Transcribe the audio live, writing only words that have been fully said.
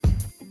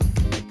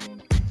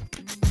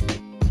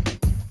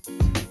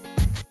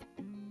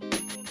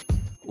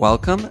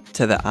Welcome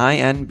to the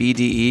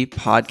INBDE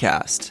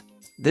podcast.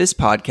 This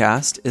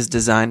podcast is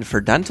designed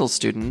for dental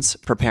students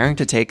preparing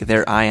to take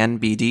their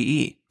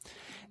INBDE.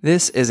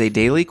 This is a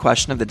daily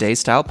question of the day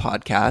style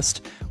podcast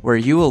where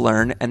you will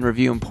learn and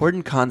review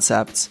important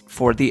concepts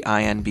for the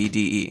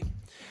INBDE.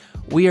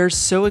 We are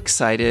so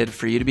excited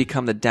for you to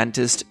become the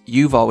dentist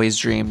you've always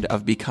dreamed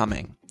of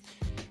becoming.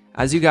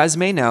 As you guys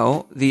may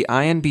know, the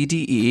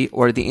INBDE,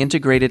 or the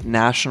Integrated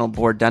National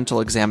Board Dental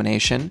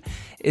Examination,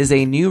 is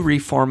a new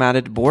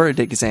reformatted board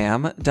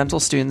exam dental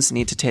students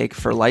need to take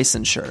for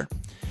licensure.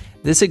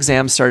 This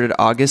exam started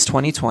August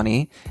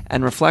 2020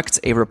 and reflects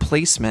a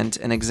replacement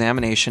and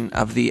examination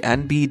of the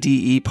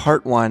NBDE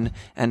Part 1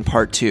 and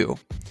Part 2.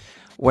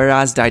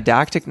 Whereas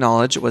didactic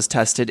knowledge was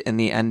tested in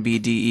the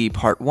NBDE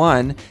Part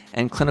 1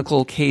 and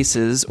clinical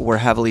cases were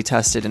heavily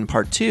tested in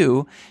Part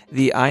 2,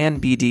 the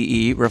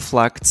INBDE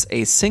reflects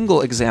a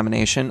single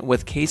examination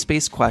with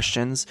case-based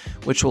questions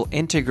which will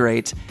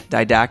integrate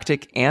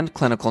didactic and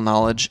clinical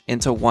knowledge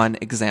into one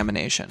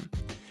examination.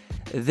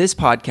 This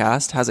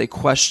podcast has a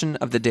question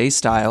of the day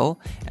style,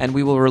 and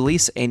we will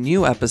release a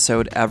new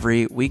episode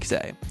every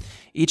weekday.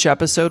 Each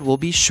episode will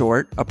be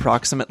short,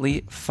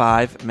 approximately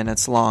 5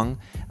 minutes long,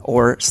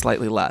 or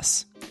slightly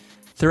less.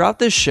 Throughout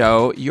this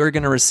show, you're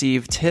going to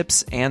receive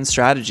tips and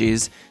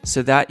strategies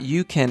so that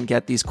you can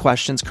get these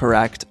questions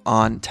correct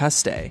on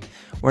test day.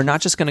 We're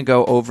not just going to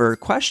go over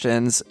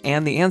questions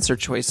and the answer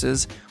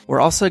choices, we're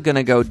also going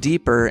to go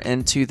deeper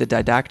into the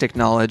didactic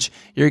knowledge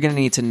you're going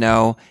to need to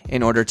know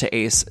in order to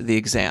ace the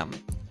exam.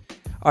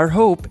 Our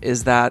hope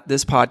is that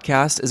this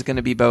podcast is going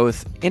to be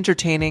both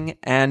entertaining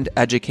and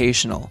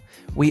educational.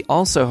 We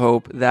also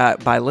hope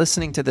that by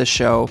listening to this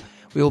show,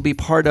 we will be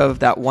part of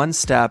that one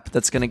step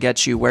that's going to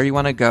get you where you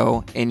want to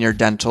go in your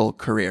dental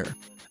career.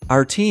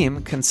 Our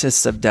team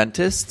consists of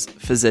dentists,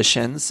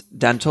 physicians,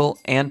 dental,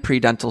 and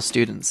pre-dental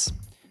students.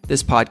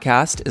 This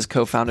podcast is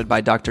co-founded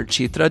by Dr.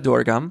 Chitra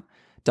Durgam,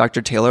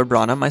 Dr. Taylor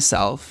Brana,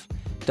 myself,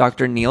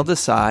 Dr. Neil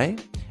Desai,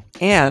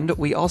 and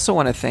we also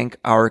want to thank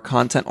our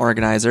content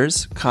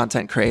organizers,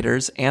 content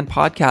creators, and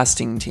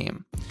podcasting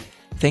team.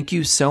 Thank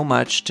you so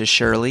much to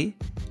Shirley,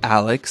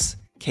 Alex,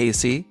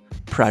 Casey,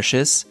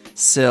 Precious,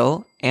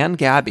 Sil, and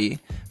Gabby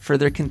for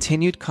their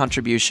continued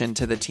contribution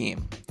to the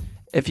team.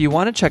 If you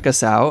want to check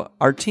us out,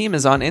 our team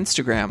is on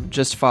Instagram.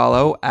 Just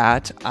follow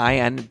at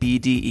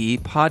INBDE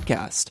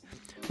Podcast.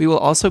 We will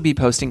also be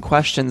posting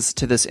questions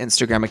to this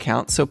Instagram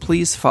account, so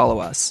please follow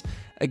us.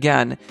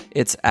 Again,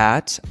 it's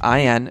at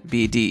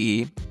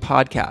INBDE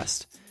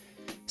Podcast.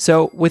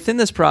 So within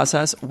this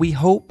process, we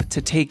hope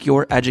to take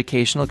your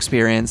educational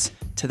experience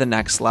to the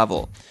next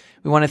level.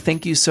 We want to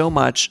thank you so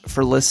much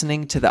for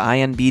listening to the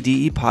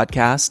INBDE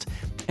podcast.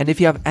 And if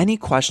you have any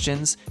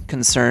questions,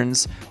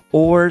 concerns,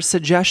 or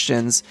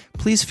suggestions,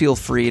 please feel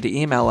free to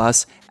email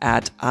us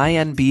at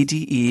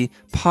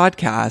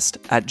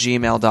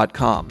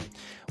inbdepodcast@gmail.com.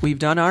 We've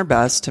done our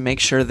best to make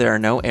sure there are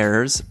no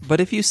errors,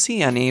 but if you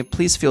see any,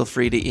 please feel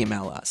free to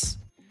email us.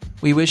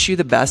 We wish you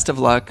the best of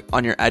luck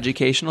on your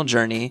educational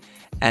journey,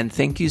 and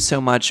thank you so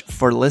much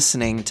for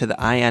listening to the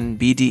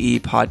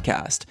INBDE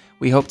podcast.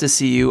 We hope to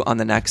see you on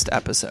the next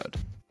episode.